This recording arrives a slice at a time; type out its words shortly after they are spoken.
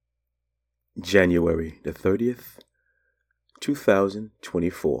January the 30th,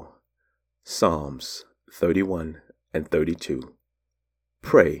 2024. Psalms 31 and 32.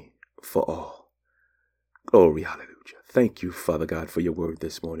 Pray for all. Glory, hallelujah. Thank you, Father God, for your word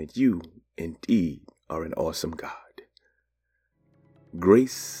this morning. You indeed are an awesome God.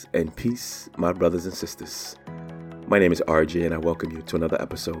 Grace and peace, my brothers and sisters. My name is RJ, and I welcome you to another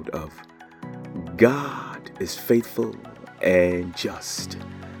episode of God is Faithful and Just,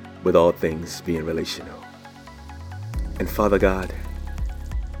 with all things being relational. And Father God,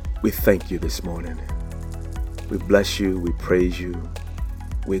 we thank you this morning. We bless you, we praise you,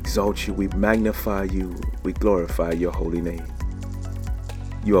 we exalt you, we magnify you, we glorify your holy name.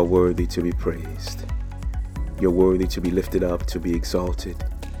 You are worthy to be praised. You're worthy to be lifted up, to be exalted.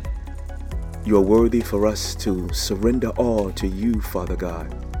 You are worthy for us to surrender all to you, Father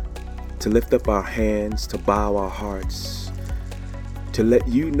God, to lift up our hands, to bow our hearts, to let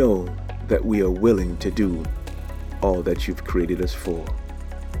you know that we are willing to do all that you've created us for.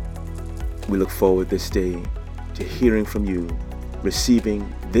 We look forward this day to hearing from you,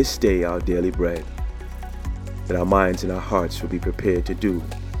 receiving this day our daily bread, that our minds and our hearts will be prepared to do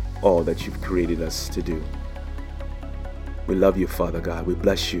all that you've created us to do. We love you, Father God. We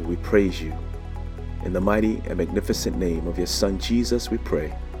bless you. We praise you. In the mighty and magnificent name of your Son, Jesus, we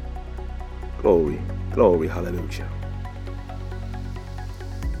pray. Glory, glory, hallelujah.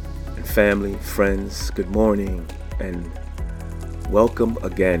 And family, friends, good morning and welcome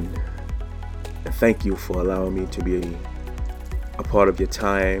again. And thank you for allowing me to be a part of your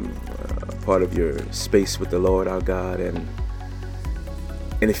time, a part of your space with the Lord our God. And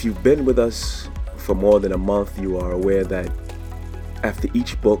if you've been with us for more than a month, you are aware that after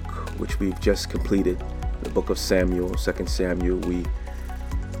each book, which we've just completed, the book of Samuel, 2 Samuel, we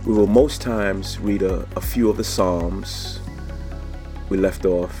will most times read a few of the Psalms. We left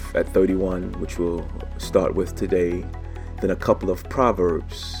off at 31, which we'll start with today, then a couple of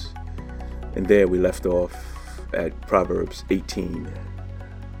Proverbs, and there we left off at Proverbs 18.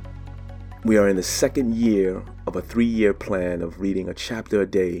 We are in the second year of a 3-year plan of reading a chapter a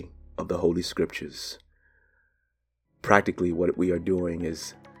day of the Holy Scriptures. Practically, what we are doing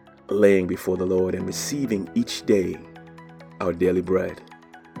is laying before the Lord and receiving each day our daily bread.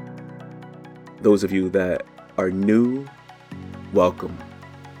 Those of you that are new, welcome.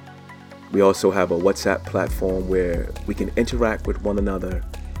 We also have a WhatsApp platform where we can interact with one another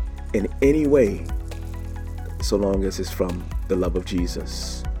in any way, so long as it's from the love of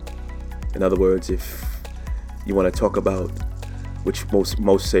Jesus. In other words, if you want to talk about, which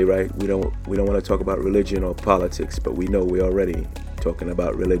most say, right, we don't want to talk about religion or politics, but we know we're already talking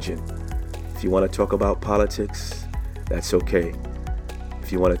about religion. If you want to talk about politics, that's okay.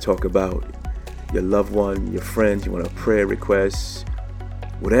 If you want to talk about your loved one, your friends, you want a prayer request,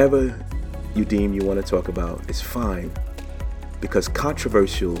 whatever you deem you want to talk about, it's fine, because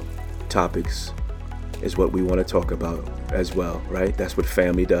controversial topics is what we want to talk about as well, right? That's what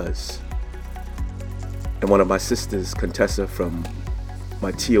family does. And one of my sisters, Contessa from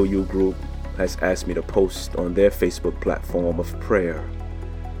my TOU group, has asked me to post on their Facebook platform of prayer.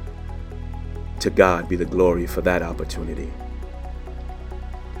 To God be the glory for that opportunity.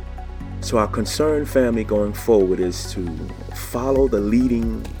 So our concern, family, going forward is to follow the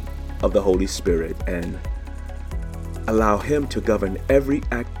leading of the Holy Spirit and allow Him to govern every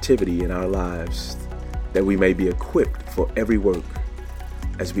activity in our lives, that we may be equipped for every work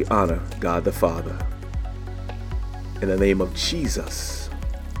as we honor God the Father. In the name of Jesus,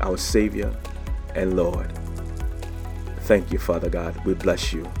 our Savior and Lord. Thank you, Father God. We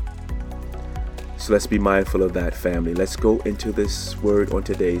bless you. So let's be mindful of that, family. Let's go into this word on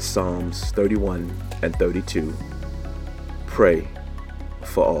today, Psalms 31 and 32. Pray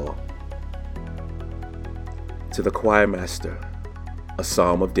for all. To the choir master, a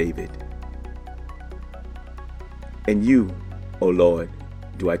psalm of David. In you, O Lord,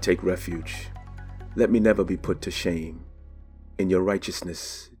 do I take refuge. Let me never be put to shame. In your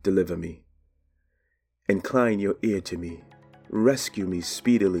righteousness, deliver me. Incline your ear to me. Rescue me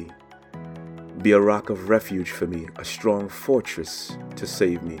speedily. Be a rock of refuge for me, a strong fortress to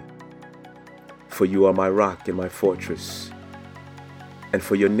save me. For you are my rock and my fortress. And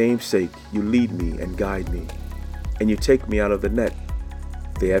for your name's sake, you lead me and guide me. And you take me out of the net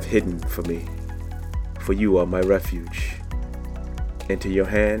they have hidden for me. For you are my refuge. Into your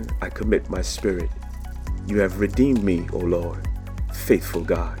hand I commit my spirit. You have redeemed me, O Lord, faithful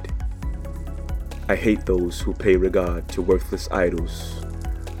God. I hate those who pay regard to worthless idols,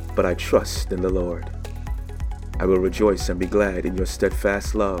 but I trust in the Lord. I will rejoice and be glad in your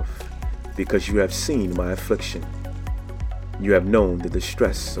steadfast love, because you have seen my affliction. You have known the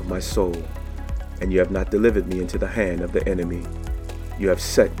distress of my soul, and you have not delivered me into the hand of the enemy. You have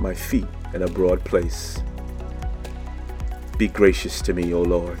set my feet in a broad place. Be gracious to me, O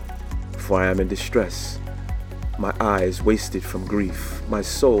Lord, for I am in distress. My eyes wasted from grief, my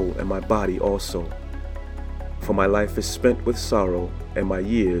soul and my body also. For my life is spent with sorrow, and my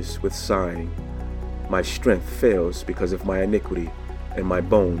years with sighing. My strength fails because of my iniquity, and my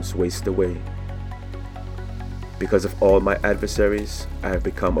bones waste away. Because of all my adversaries, I have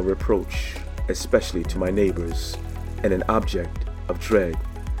become a reproach, especially to my neighbors, and an object of dread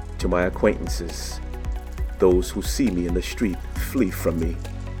to my acquaintances. Those who see me in the street flee from me.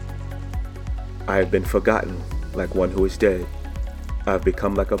 I have been forgotten like one who is dead. I have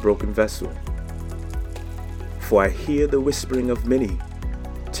become like a broken vessel. For I hear the whispering of many,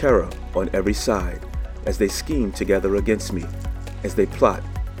 terror on every side, as they scheme together against me, as they plot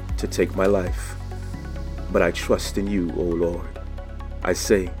to take my life. But I trust in you, O Lord. I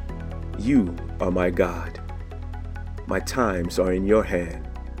say, you are my God. My times are in your hand.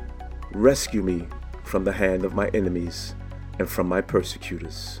 Rescue me from the hand of my enemies and from my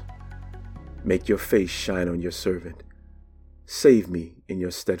persecutors. Make your face shine on your servant. Save me in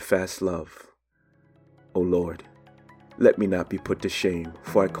your steadfast love. O Lord, let me not be put to shame,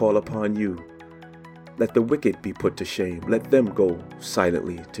 for I call upon you. Let the wicked be put to shame. Let them go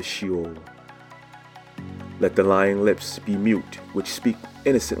silently to Sheol. Let the lying lips be mute, which speak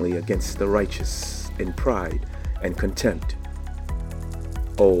innocently against the righteous in pride and contempt.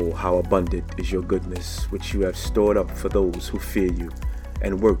 Oh, how abundant is your goodness, which you have stored up for those who fear you,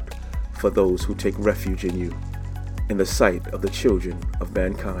 and worked for those who take refuge in you, in the sight of the children of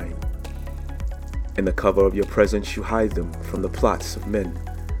mankind. In the cover of your presence you hide them from the plots of men.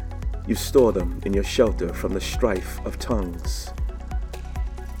 You store them in your shelter from the strife of tongues.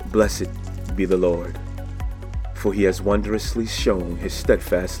 Blessed be the Lord, for he has wondrously shown his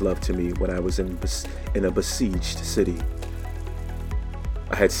steadfast love to me when I was in a besieged city.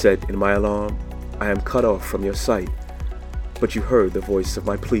 I had said in my alarm, I am cut off from your sight, but you heard the voice of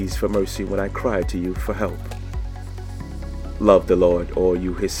my pleas for mercy when I cried to you for help. Love the Lord, all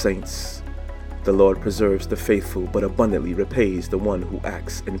you his saints. The Lord preserves the faithful, but abundantly repays the one who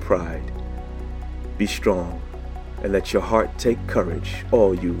acts in pride. Be strong, and let your heart take courage,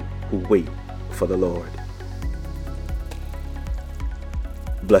 all you who wait for the Lord.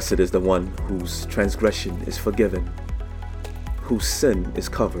 Blessed is the one whose transgression is forgiven, whose sin is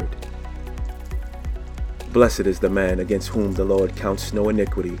covered. Blessed is the man against whom the Lord counts no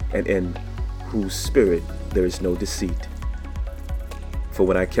iniquity, and in whose spirit there is no deceit. For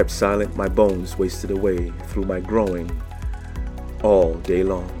when I kept silent, my bones wasted away through my groaning all day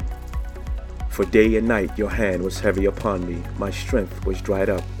long. For day and night your hand was heavy upon me. My strength was dried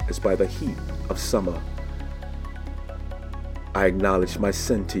up as by the heat of summer. I acknowledged my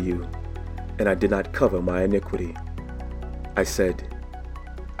sin to you, and I did not cover my iniquity. I said,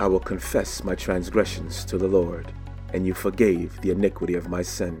 I will confess my transgressions to the Lord, and you forgave the iniquity of my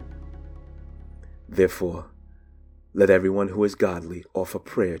sin. Therefore, let everyone who is godly offer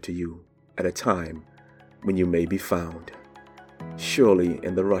prayer to you at a time when you may be found. Surely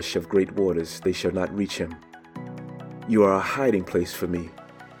in the rush of great waters they shall not reach him. You are a hiding place for me.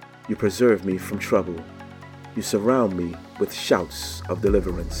 You preserve me from trouble. You surround me with shouts of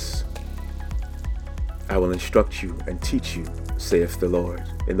deliverance. I will instruct you and teach you, saith the Lord,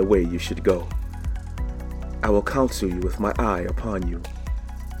 in the way you should go. I will counsel you with my eye upon you.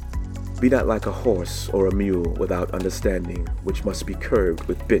 Be not like a horse or a mule without understanding, which must be curbed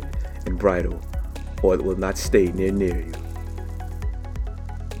with bit and bridle, or it will not stay near you.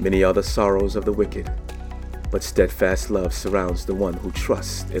 Many are the sorrows of the wicked, but steadfast love surrounds the one who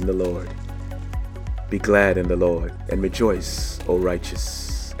trusts in the Lord. Be glad in the Lord, and rejoice, O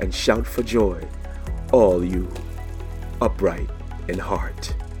righteous, and shout for joy, all you upright in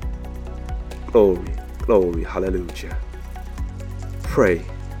heart. Glory, glory, hallelujah. Pray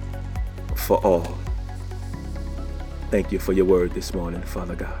for all. Thank you for your word this morning,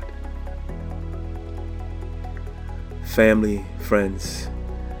 Father God. Family, friends,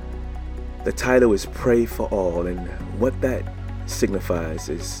 the title is Pray for All, and what that signifies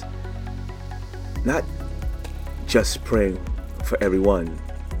is not just praying for everyone,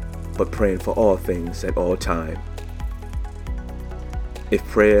 but praying for all things at all time. If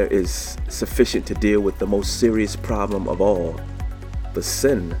prayer is sufficient to deal with the most serious problem of all, the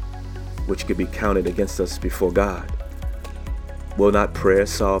sin which could be counted against us before God, will not prayer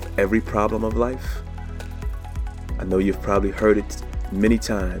solve every problem of life? I know you've probably heard it many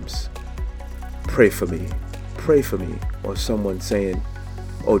times. Pray for me, or someone saying,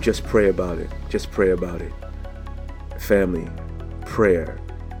 oh, just pray about it, just pray about it. Family, prayer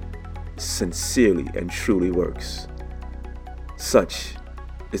sincerely and truly works. Such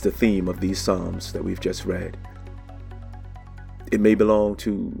is the theme of these Psalms that we've just read. It may belong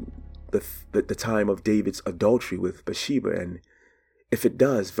to the time of David's adultery with Bathsheba, and if it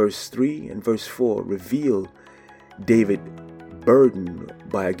does, verse 3 and verse 4 reveal David burdened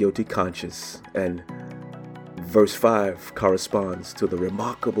by a guilty conscience, and verse 5 corresponds to the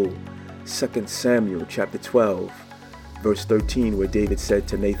remarkable 2 Samuel chapter 12, verse 13, where David said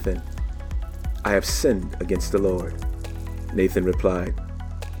to Nathan, "I have sinned against the Lord." Nathan replied,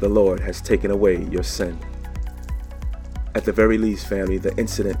 "The Lord has taken away your sin." At the very least, family, the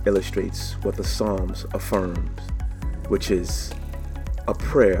incident illustrates what the Psalms affirms, which is a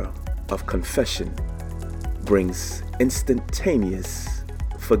prayer of confession brings instantaneous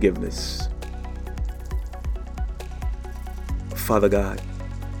forgiveness. Father God,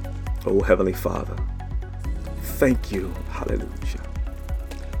 oh Heavenly Father, thank you, hallelujah.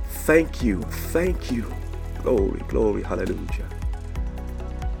 Thank you, glory, glory, hallelujah.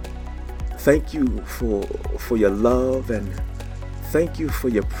 Thank you for your love, and thank you for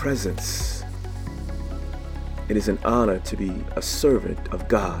your presence. It is an honor to be a servant of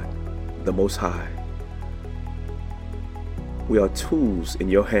God, the Most High. We are tools in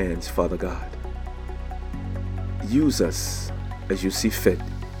your hands, Father God. Use us as you see fit.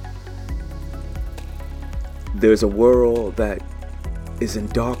 There's a world that is in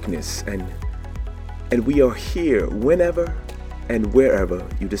darkness, and we are here whenever and wherever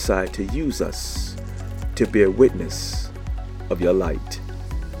you decide to use us to bear witness of your light.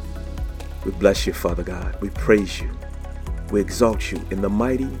 We bless you, Father God. We praise you. We exalt you in the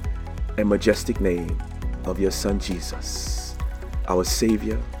mighty and majestic name of your Son Jesus, our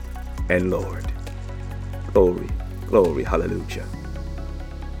Savior and Lord. Glory, glory, hallelujah.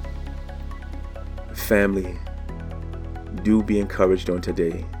 Family, do be encouraged on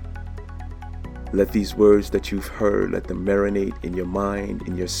today. Let these words that you've heard, let them marinate in your mind,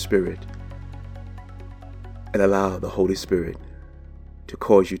 in your spirit, and allow the Holy Spirit to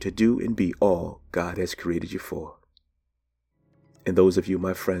cause you to do and be all God has created you for. And those of you,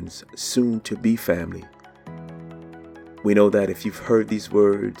 my friends, soon to be family, we know that if you've heard these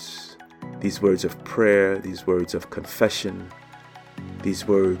words of prayer, these words of confession, these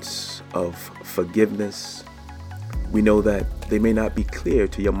words of forgiveness, we know that they may not be clear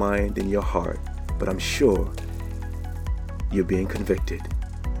to your mind and your heart, but I'm sure you're being convicted.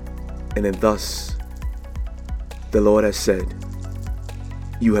 And then thus, the Lord has said,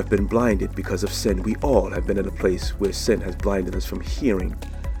 you have been blinded because of sin. We all have been in a place where sin has blinded us from hearing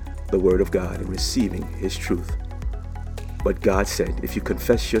the word of God and receiving his truth. But God said, if you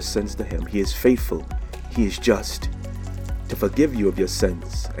confess your sins to him, he is faithful, he is just to forgive you of your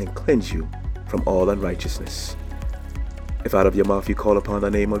sins and cleanse you from all unrighteousness. If out of your mouth you call upon the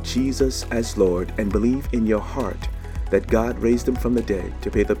name of Jesus as Lord and believe in your heart that God raised him from the dead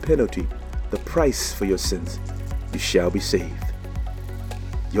to pay the penalty, the price for your sins, you shall be saved.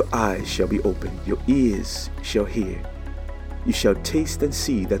 Your eyes shall be opened, your ears shall hear. You shall taste and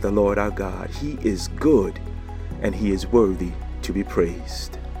see that the Lord our God, he is good and he is worthy to be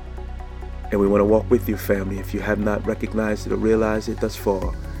praised. And we want to walk with you, family. If you have not recognized it or realized it thus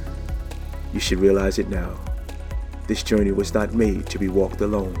far, you should realize it now. This journey was not made to be walked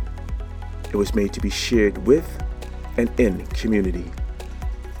alone. It was made to be shared with and in community.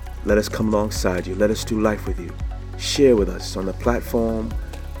 Let us come alongside you. Let us do life with you. Share with us on the platform.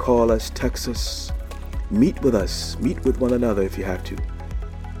 Call us, text us, meet with us, meet with one another if you have to.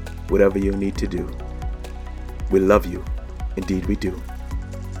 Whatever you need to do. We love you. Indeed we do.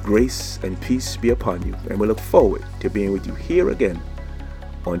 Grace and peace be upon you, and we look forward to being with you here again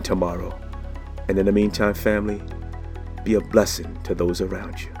on tomorrow. And in the meantime, family, be a blessing to those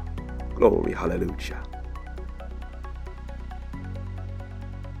around you. Glory, hallelujah.